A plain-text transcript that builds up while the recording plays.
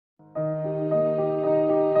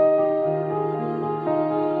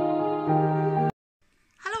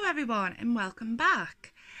everyone and welcome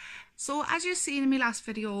back. So as you've seen in my last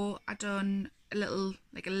video, I done a little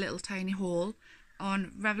tiny haul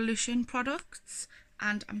on Revolution products,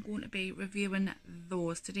 and I'm going to be reviewing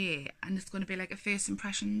those today, and it's going to be like a first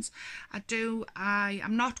impressions.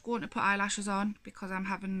 I'm not going to put eyelashes on because I'm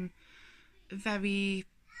having a very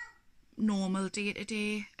normal day to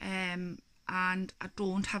day, and I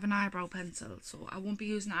don't have an eyebrow pencil, so I won't be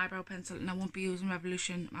using an eyebrow pencil and I won't be using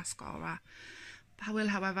Revolution mascara. I will,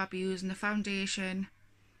 however, be using the foundation,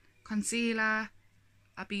 concealer.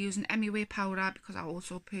 I'll be using MUA powder because I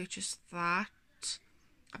also purchased that.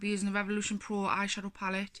 I'll be using the Revolution Pro eyeshadow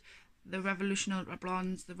palette, the Revolution Ultra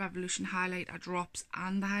Blondes, the Revolution highlighter drops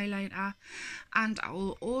and the highlighter. And I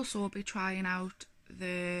will also be trying out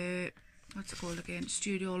the, what's it called again,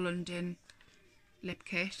 Studio London lip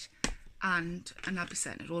kit, and I'll be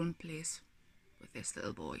setting it all in place with this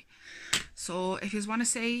little boy. So if you want to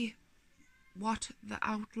see what the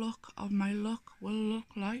outlook of my look will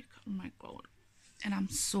look like, oh my god, and I'm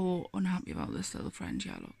so unhappy about this little fringe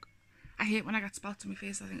hair look. I hate when I get spots on my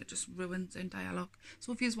face. I think it just ruins the entire look.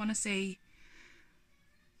 So if you want to see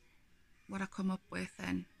what I come up with,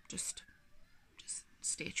 then just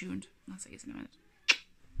stay tuned. I'll see you in a minute.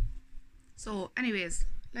 So anyways,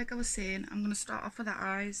 like I was saying, I'm going to start off with the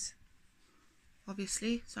eyes,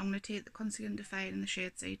 obviously. So I'm going to take the Conceal and Define in the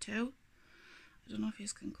shade C2. I don't know if you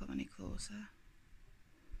can come any closer.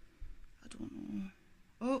 I don't know.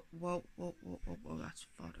 Oh, whoa, that's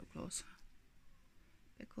far too close.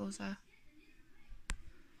 A bit closer.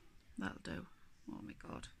 That'll do. Oh my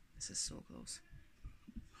god, this is so close.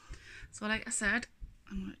 So like I said,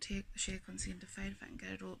 I'm going to take the shade Conceal and Define if I can get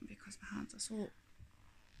it open because my hands are so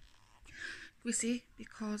greasy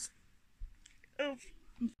because of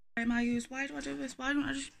I use. Why do I do this? Why don't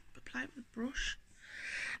I just apply it with a brush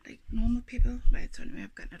like normal people? Right, so anyway,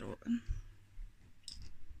 I'm getting it open.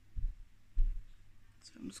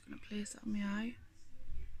 So I'm just going to place it on my eye.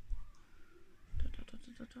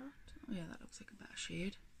 Oh yeah, that looks like a better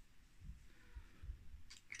shade.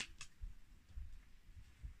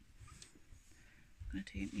 I'm going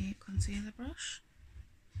to take my concealer brush.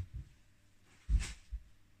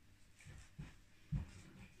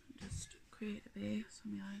 Just create a base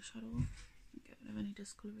on my eyeshadow. Get rid of any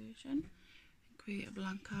discoloration. And create a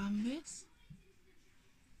blank canvas.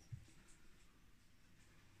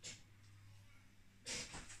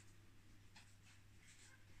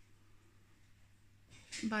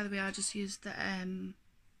 And by the way, I just used the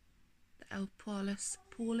Polis.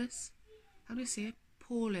 How do you say it?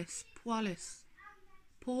 Polis.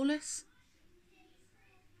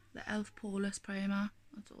 The e.l.f. Poreless primer.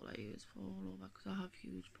 That's all I use for all over because I have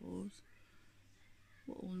huge pores.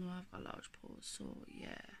 We all know I've got large pores, so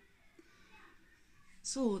yeah.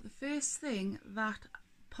 So the first thing that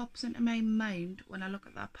pops into my mind when I look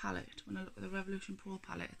at that palette, when I look at the Revolution Pro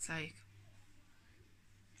palette, it's like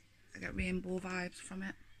I get rainbow vibes from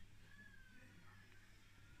it.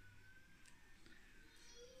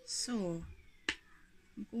 So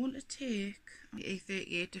I'm going to take the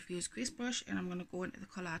A38 diffuse crease brush and I'm going to go into the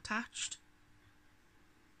colour Attached.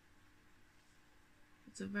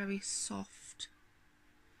 It's a very soft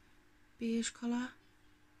beige colour.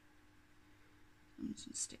 I'm just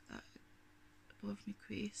going to stick that above my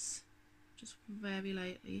crease just very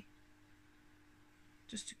lightly,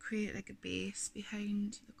 just to create like a base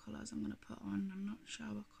behind the colours I'm going to put on. I'm not sure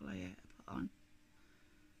what colour yet to put on.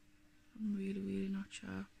 I'm really not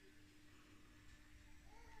sure.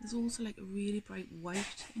 There's also like a really bright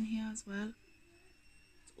white in here as well.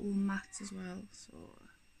 It's all mattes as well, so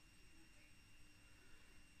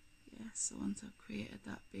yeah. So once I've created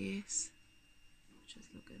that base, which is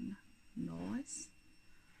looking nice,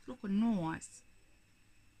 it's looking nice,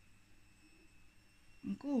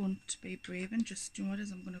 I'm going to be brave and just, you know what it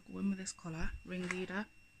is, I'm going to go in with this colour, Ringleader,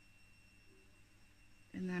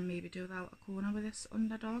 and then maybe do the outer corner with this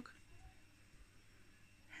Underdog.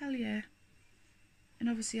 Hell yeah. And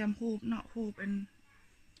obviously I'm not hoping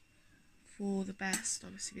for the best,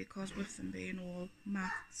 obviously, because with them being all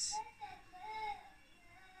mattes.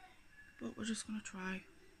 But we're just going to try.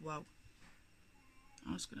 Wow.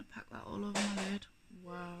 I'm just going to pack that all over my lid.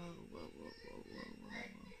 Wow.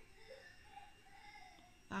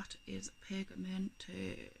 That is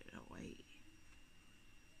pigmented. Away.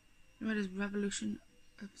 You know, it is Revolution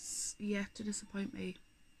has yet to disappoint me.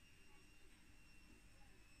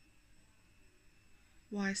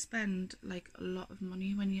 Why spend like a lot of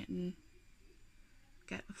money when you can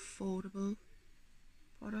get affordable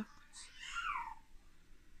products?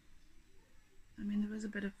 I mean, there is a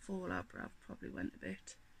bit of fallout, but I've probably went a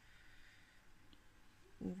bit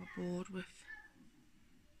overboard with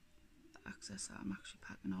the the access that I'm actually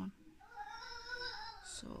packing on.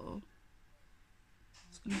 So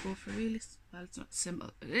it's going to go for really, well, it's not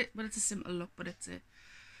simple, but it's a simple look, but it's a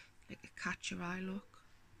like a catch your eye look.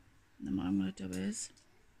 And then what I'm going to do is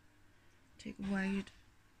take a wide,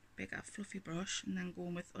 bigger, fluffy brush and then go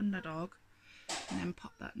in with Underdog and then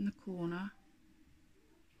pop that in the corner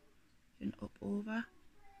and up over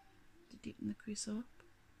to deepen the crease up.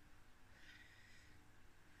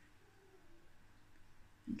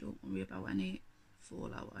 And don't worry about any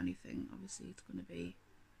fallout or anything. Obviously it's going to be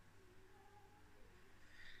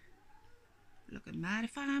looking mighty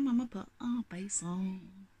fine when I put our base on.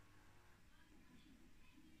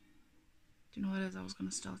 Do you know what it is? I was going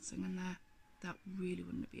to start singing there. That really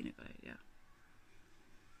wouldn't have been a good idea.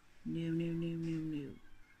 No, no, no, no, no.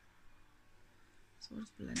 So I'll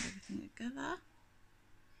just blend everything together.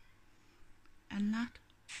 And that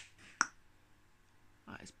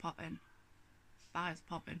is popping. That is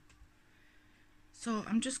popping. So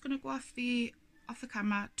I'm just going to go off the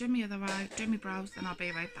camera, do my other eye, do my brows, then I'll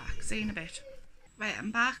be right back. See you in a bit. Right,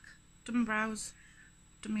 I'm back. Do my brows,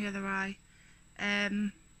 do my other eye.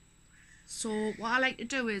 So what I like to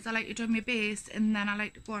do is I like to do my base and then I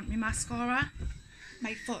like to go on my mascara.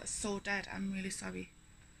 My foot is so dead, I'm really sorry.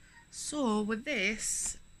 So with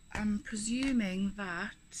this, I'm presuming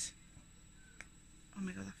that, oh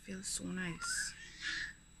my god, that feels so nice.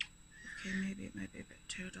 Okay, maybe it might be a bit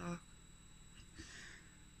too dark.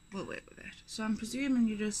 We'll wait with it. So I'm presuming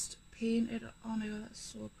you just paint it, oh my god, that's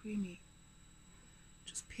so creamy.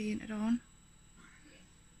 Just paint it on.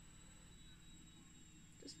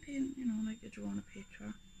 Just paint, you know, like you're drawing a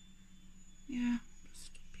picture. Yeah,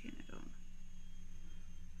 just paint it on.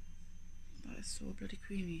 That is so bloody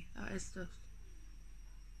creamy. That is just,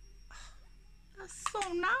 oh, that's so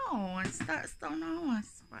nice. That's so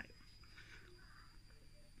nice. Right.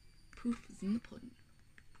 Proof is in the pudding.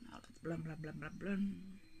 Now let's blend, blend, blend, blend, blend.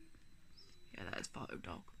 Yeah, that is far too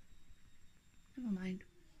dark. Never mind.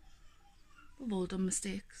 We've all done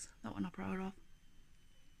mistakes that we're not proud of.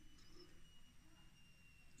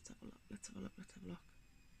 Let's have a look, let's have a look, let's have a look.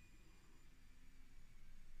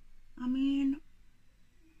 I mean,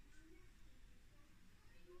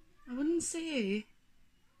 I wouldn't say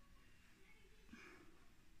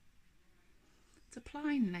it's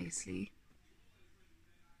applying nicely.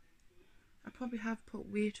 I probably have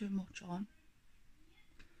put way too much on.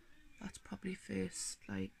 That's probably first,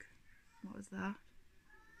 like, what was that?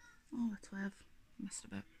 Oh, that's where I've missed a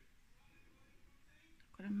bit.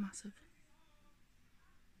 Got a massive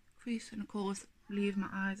crease, and of course leave my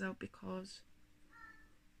eyes out because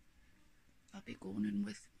I'll be going in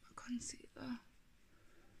with a concealer.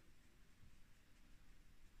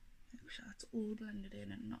 Make sure it's all blended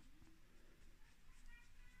in and not.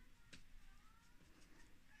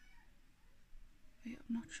 Yeah,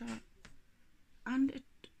 I'm not sure. And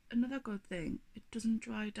another good thing, it doesn't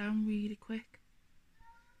dry down really quick.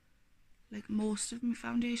 Like most of my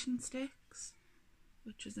foundation sticks,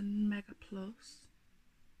 which is a mega plus.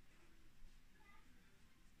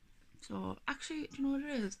 So actually, do you know what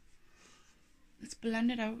it is? It's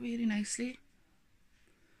blended out really nicely.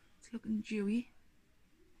 It's looking dewy.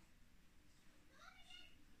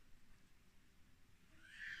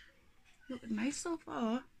 Looking nice so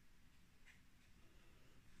far.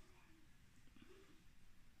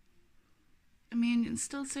 I mean, you can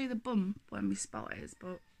still see the bump where my spot is,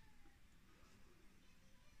 but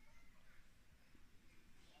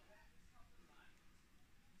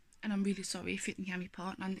and I'm really sorry if you can hear my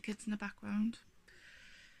partner and the kids in the background.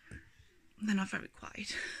 They're not very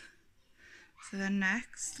quiet. So then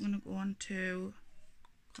next, I'm going to go on to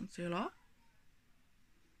concealer.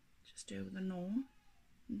 Just do the norm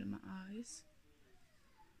under my eyes.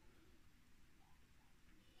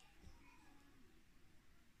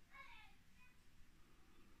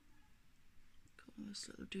 Got this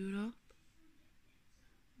little doodle up.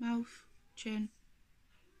 Mouth, chin,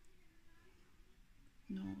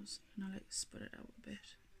 nose, and I like to spread it out a bit.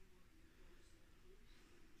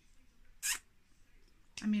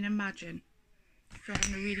 I mean, imagine if you're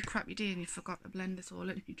having a really crappy day and you forgot to blend this all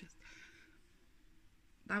in, you just,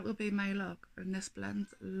 that will be my look. And this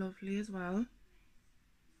blends lovely as well.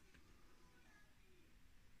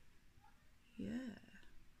 Yeah.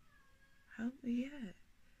 Hell yeah.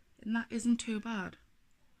 And that isn't too bad.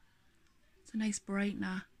 It's a nice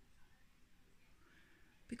brightener.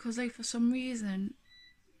 Because like for some reason,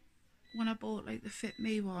 when I bought like the Fit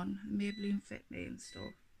Me one, Maybelline Fit Me and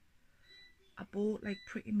stuff, I bought like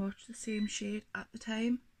pretty much the same shade at the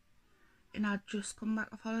time. And I'd just come back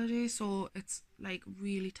off holiday, so it's like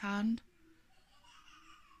really tanned.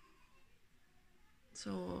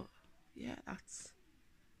 So yeah, that's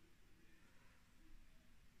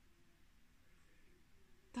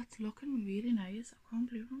That's looking really nice. I can't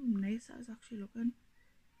believe how nice that is actually looking.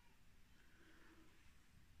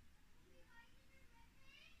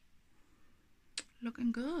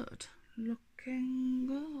 Looking good. Looking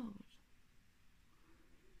good.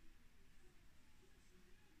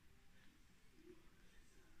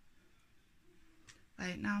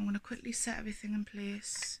 Right, now I'm going to quickly set everything in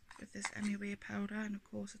place with this MUA powder, and of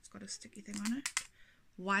course it's got a sticky thing on it.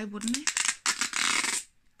 Why wouldn't it?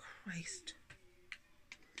 Christ.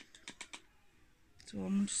 So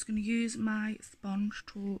I'm just going to use my sponge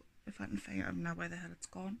to, if I can find it, I don't know where the hell it's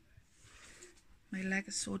gone. My leg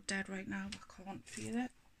is so dead right now, I can't feel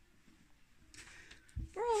it.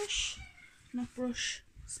 Brush, not brush,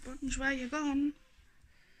 sponge, where you gone?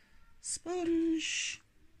 Sponge.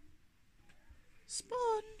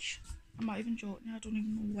 Sponge. I'm not even joking, I don't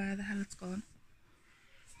even know where the hell it's gone.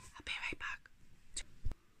 I'll be right back.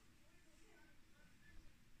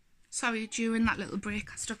 Sorry, during that little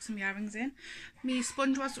break I stuck some earrings in. My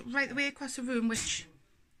sponge was right the way across the room, which...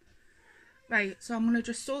 Right, so I'm going to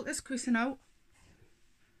just sort this creasing out.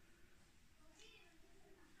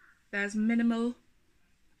 There's minimal,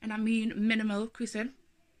 and I mean minimal creasing.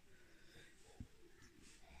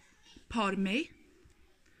 Pardon me.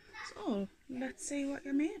 So, let's see what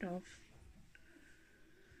you're made of.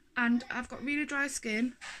 And I've got really dry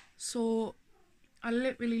skin, so I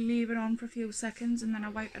literally leave it on for a few seconds and then I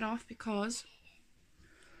wipe it off because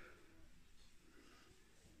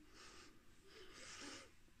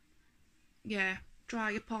yeah,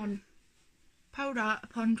 powder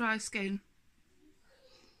upon dry skin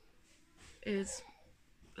is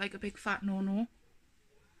like a big fat no-no.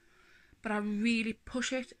 But I really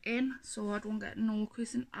push it in so I don't get no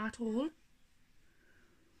creasing at all.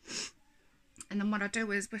 And then what I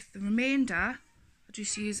do is with the remainder, I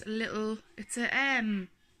just use a little, it's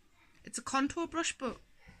a contour brush, but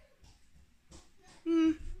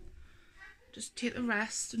just take the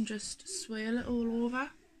rest and just swirl it all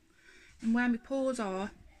over. And where my pores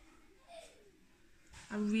are,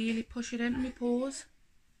 I really push it into my pores.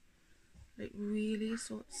 Like really,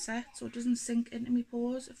 so it's set, so it doesn't sink into my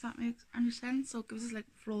pores, if that makes any sense. So it gives us like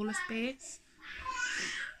a flawless base.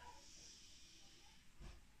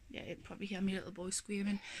 Yeah, you'd probably hear my little boy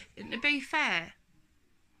screaming. And to be fair,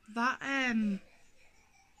 that ran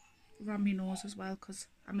my nose as well, because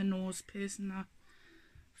I'm a nose person. I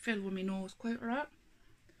fill with my nose quite a lot,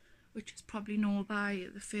 which is probably known by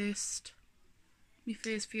my first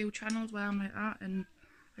few channels where I'm like that and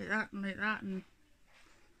like that and like that, and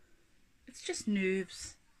it's just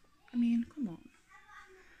nerves. I mean, come on.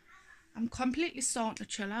 I'm completely starting to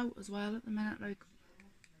chill out as well at the minute. Like,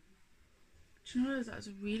 do you know that is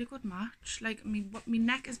a really good match? Like, my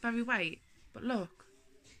neck is very white, but look.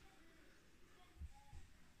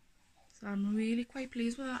 So I'm really quite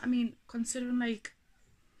pleased with that. I mean, considering like,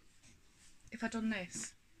 if I'd done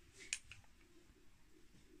this,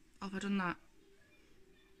 or if I'd done that,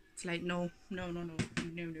 it's like, no, Emma.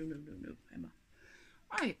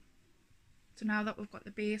 Right. So now that we've got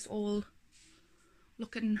the base all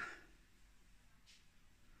looking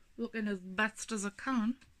as best as I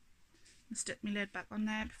can, I'll stick my lid back on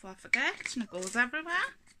there before I forget and it goes everywhere.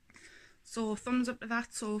 So thumbs up to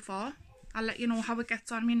that so far. I'll let you know how it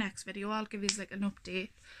gets on in my next video. I'll give you like an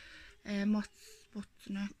update. What's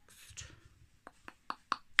next?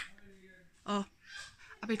 Oh,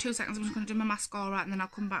 I'll be 2 seconds. I'm just going to do my mascara and then I'll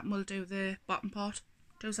come back and we'll do the bottom part.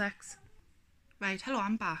 2 secs. Right, hello,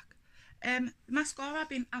 I'm back. The mascara I've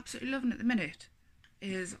been absolutely loving at the minute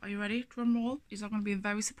is, are you ready? Drum roll. You're going to be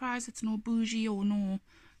very surprised. It's no bougie or no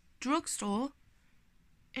drugstore.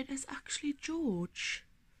 It is actually George.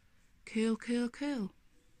 Cool.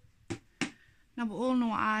 Now we all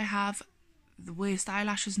know I have the worst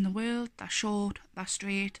eyelashes in the world. They're short, they're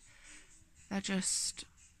straight, they're just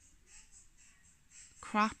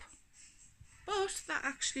crap. But that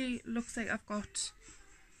actually looks like I've got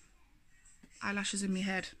eyelashes in my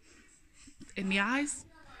head, in my eyes.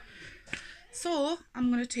 So I'm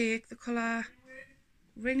going to take the colour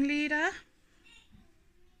Ringleader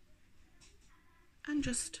and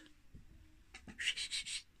just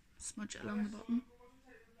smudge it along the bottom.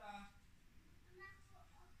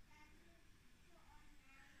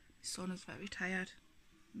 My son is very tired.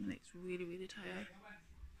 He's really tired.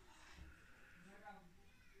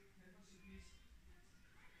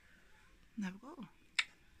 There we go.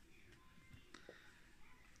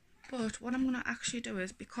 But what I'm going to actually do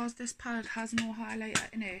is, because this palette has no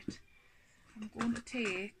highlighter in it, I'm going to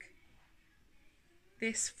take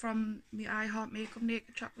this from the I Heart Makeup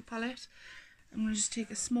Naked Chocolate palette. I'm going to just take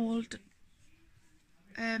a small,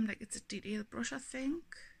 like it's a detailer brush, I think.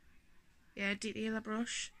 Yeah, detailer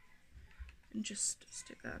brush. and just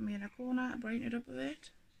stick that in my inner corner and brighten it up a bit.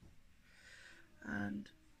 And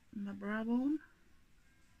my brow bone.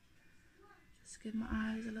 Just give my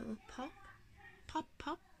eyes a little pop. Pop,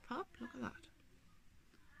 pop, pop. Look at that.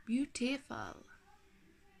 Beautiful.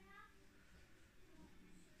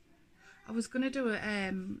 I was going to do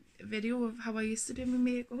a video of how I used to do my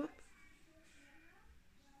makeup.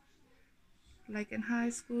 Like in high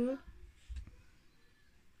school.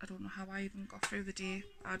 I don't know how I even got through the day.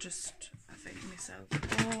 I think myself.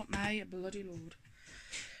 Oh my bloody lord.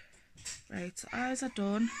 Right, so eyes are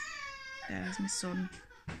done. There's my son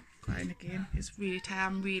crying again. He's really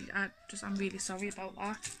tired. I'm really sorry about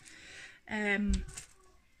that.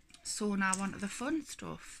 So now on to the fun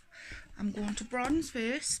stuff. I'm going to bronze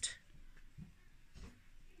first.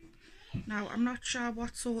 Now I'm not sure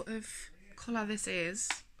what sort of colour this is,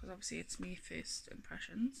 because obviously it's my first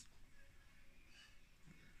impressions.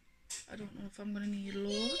 I don't know if I'm going to need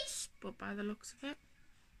loads, but by the looks of it,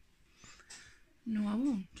 no I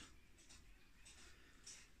won't.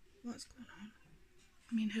 What's going on?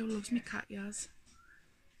 I mean, who loves me cat ears?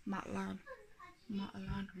 Matalan. That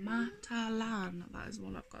is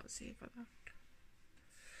all I've got to say for that.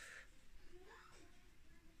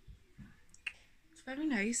 It's very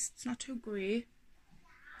nice. It's not too grey.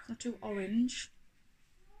 It's not too orange.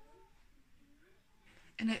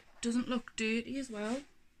 And it doesn't look dirty as well,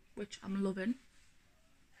 which I'm loving.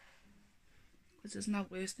 Because there's no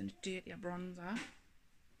worse than a dirty bronzer.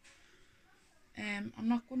 I'm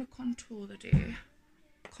not going to contour today.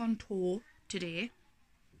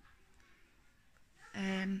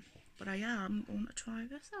 But I am going to try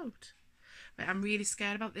this out. Right, I'm really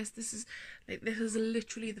scared about this. This is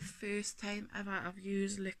literally the first time ever I've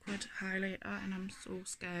used liquid highlighter, and I'm so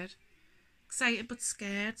scared. Excited but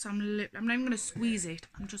scared. So I'm not even going to squeeze it.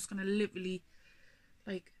 I'm just going to literally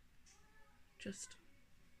just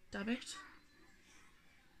dab it.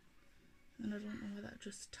 And I don't know whether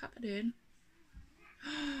just tap it in.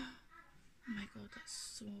 Oh my god, that's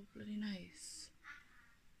so bloody nice.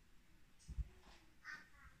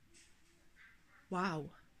 Wow.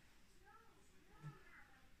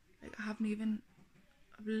 Like I've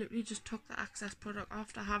literally just took the excess product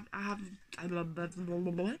off. I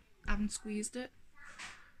haven't squeezed it.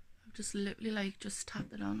 I've just literally just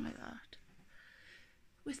tapped it on like that.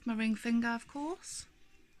 With my ring finger, of course.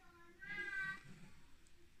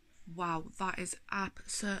 Wow, that is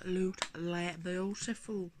absolutely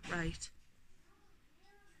beautiful. Right.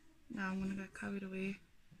 Now I'm going to get carried away.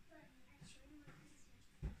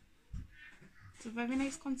 It's a very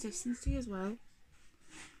nice consistency as well.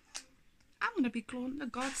 I'm going to be glowing the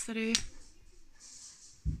gods today.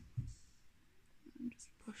 And just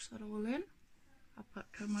push that all in. I put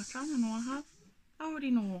too much on, I know I have. I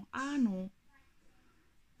already know. I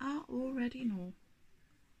already know.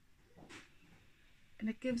 And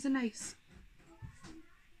it gives a nice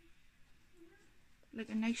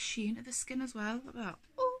sheen to the skin as well. Look at that.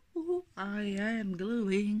 Oh, I am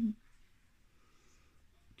glowing.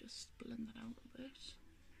 Just blend that out a bit.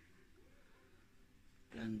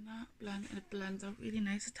 Blend that, blend, and it blends out really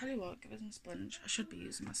nice. I tell you what, give us a sponge. I should be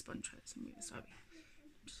using my sponge for this, I'm really sorry.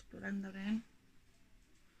 Just blend that in.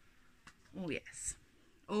 Oh yes.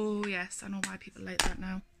 Oh yes, I know why people like that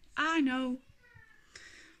now. I know.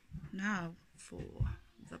 Now for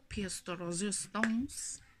the pièce de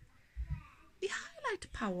résistance. The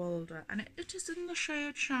highlighter powder, and it is in the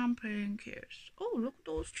shade Champagne Kiss. Oh, look at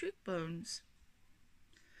those cheekbones.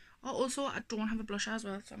 Oh, also, I don't have a blusher as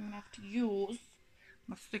well, so I'm going to have to use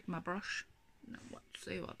my Sigma brush. Now, let's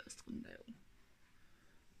see what this can do.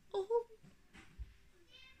 Oh,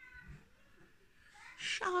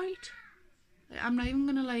 shite. I'm not even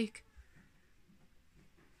going to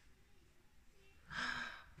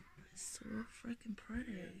it's so freaking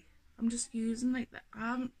pretty. I'm just using I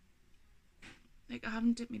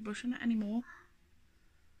haven't dipped my brush in it anymore.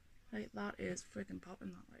 That is freaking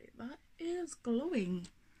popping that way. That is glowing.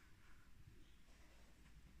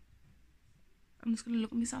 I'm just going to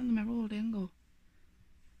look at myself in the mirror all day and go,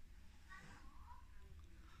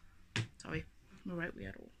 sorry, I'm a right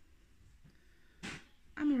weirdo.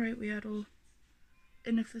 I'm a right weirdo.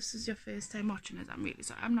 And if this is your first time watching it, I'm really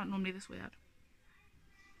sorry. I'm not normally this weird.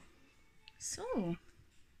 So,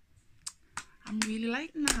 I'm really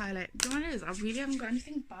liking the highlight. Do you know what it is? I really haven't got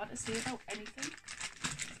anything bad to say about anything.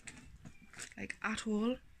 At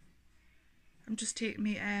all. I'm just taking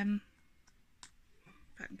me, if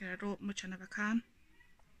I can get it open, which I never can.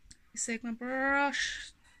 My Sigma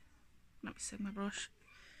brush. Not my Sigma brush.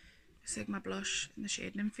 My Sigma blush in the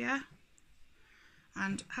shade Nymphia.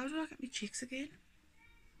 And how do I get my cheeks again?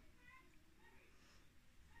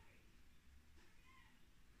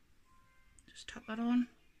 Just tap that on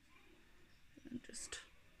and just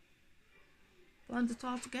blend it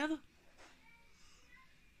all together.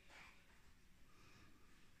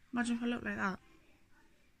 Imagine if I look like that.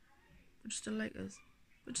 Would you still like us?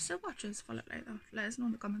 Would you still watch us if I look like that? Let us know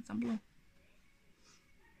in the comments down below.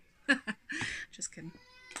 Just kidding.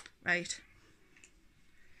 Right.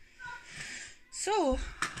 So,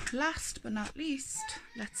 last but not least,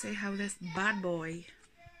 let's see how this bad boy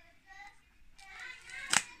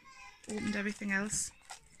opened everything else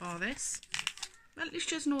bar this. Well, at least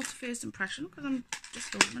just know it's first impression because I'm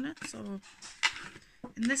just opening it. So,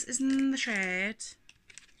 and this is in the shade.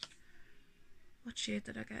 What shade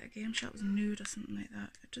did I get again? I'm sure it was nude or something like that.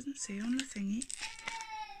 It doesn't say on the thingy.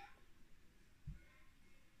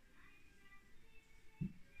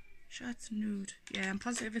 Sure it's nude. Yeah, I'm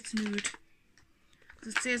positive it's nude.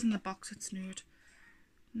 Because it says in the box it's nude.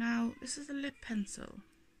 Now, this is a lip pencil.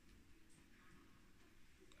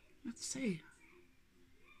 Let's see.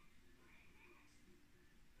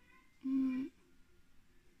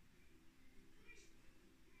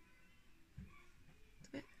 It's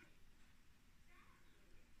a bit...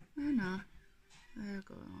 Oh no. There we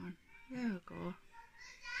go on. There we go.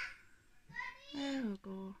 There we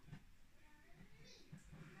go.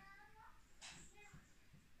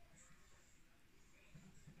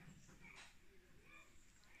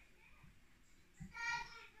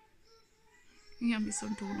 Yeah, my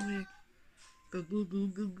son don't awake. Go go go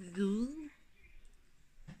go go go.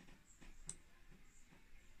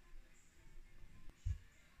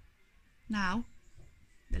 Now,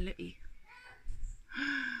 the lippy.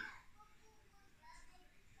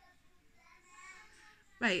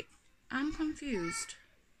 Right, I'm confused.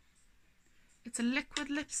 It's a liquid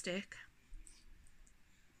lipstick.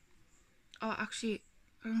 Oh, actually,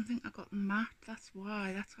 I don't think I got matte. That's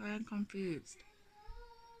why I'm confused.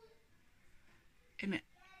 And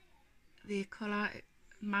the colour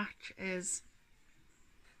match is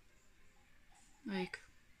like,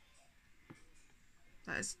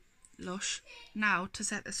 that is lush. Now, to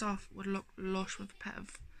set this off would look lush with a pair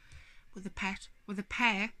of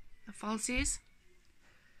falsies,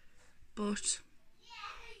 but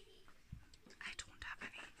I don't have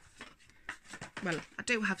any. Well, I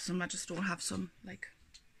do have some, I just don't have some like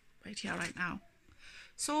right here right now.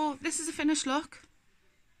 So this is a finished look.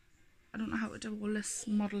 I don't know how to do all this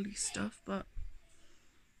model-y stuff, but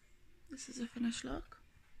this is a finished look.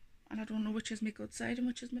 And I don't know which is my good side and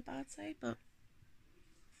which is my bad side, but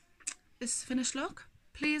this is a finished look.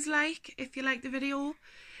 Please like if you liked the video.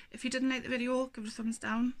 If you didn't like the video, give it a thumbs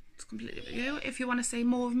down. It's completely up to you. If you want to see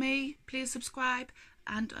more of me, please subscribe.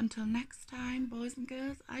 And until next time, boys and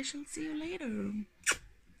girls, I shall see you later.